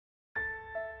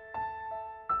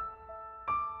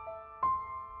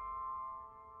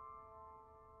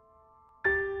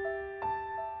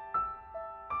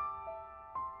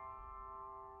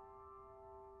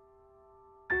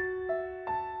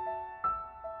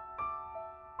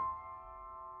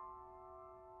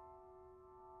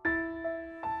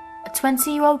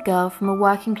20-year-old girl from a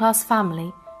working-class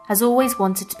family has always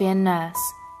wanted to be a nurse.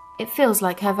 It feels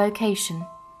like her vocation.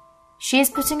 She is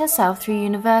putting herself through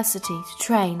university to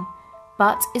train,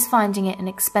 but is finding it an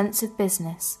expensive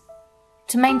business.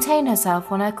 To maintain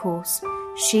herself on her course,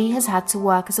 she has had to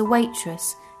work as a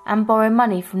waitress and borrow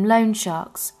money from loan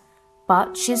sharks,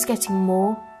 but she is getting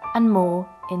more and more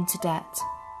into debt.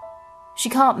 She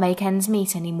can't make ends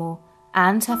meet anymore,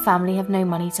 and her family have no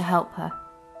money to help her.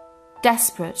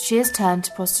 Desperate, she has turned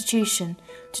to prostitution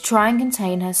to try and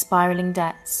contain her spiralling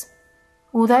debts.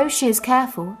 Although she is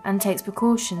careful and takes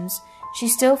precautions, she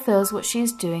still feels what she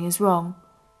is doing is wrong,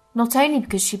 not only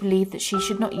because she believed that she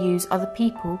should not use other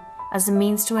people as a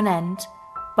means to an end,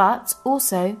 but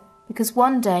also because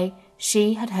one day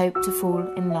she had hoped to fall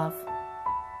in love.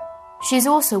 She is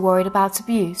also worried about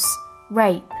abuse,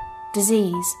 rape,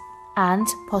 disease, and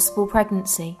possible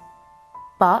pregnancy.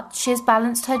 But she has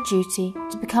balanced her duty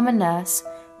to become a nurse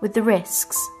with the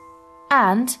risks.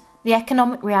 And the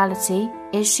economic reality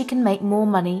is she can make more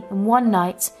money in one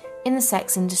night in the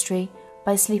sex industry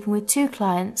by sleeping with 2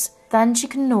 clients than she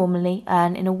can normally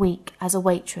earn in a week as a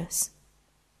waitress.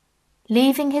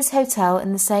 Leaving his hotel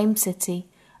in the same city,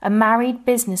 a married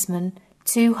businessman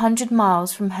 200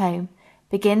 miles from home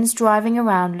begins driving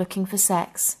around looking for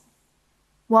sex.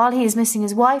 While he is missing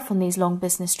his wife on these long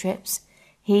business trips,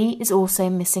 he is also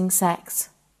missing sex.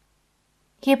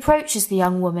 He approaches the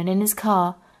young woman in his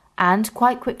car, and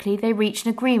quite quickly they reach an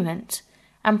agreement,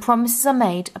 and promises are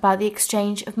made about the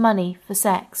exchange of money for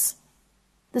sex.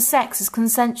 The sex is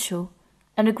consensual.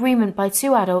 An agreement by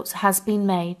 2 adults has been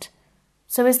made.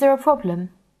 So is there a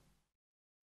problem?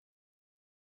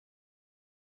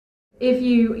 If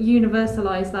you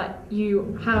universalise that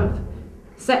you have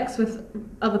sex with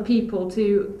other people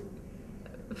to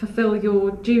fulfil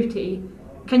your duty,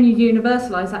 can you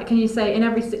universalise that? Can you say in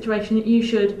every situation that you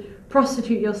should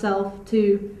prostitute yourself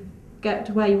to get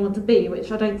to where you want to be,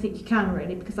 which I don't think you can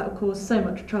really, because that would cause so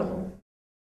much trouble.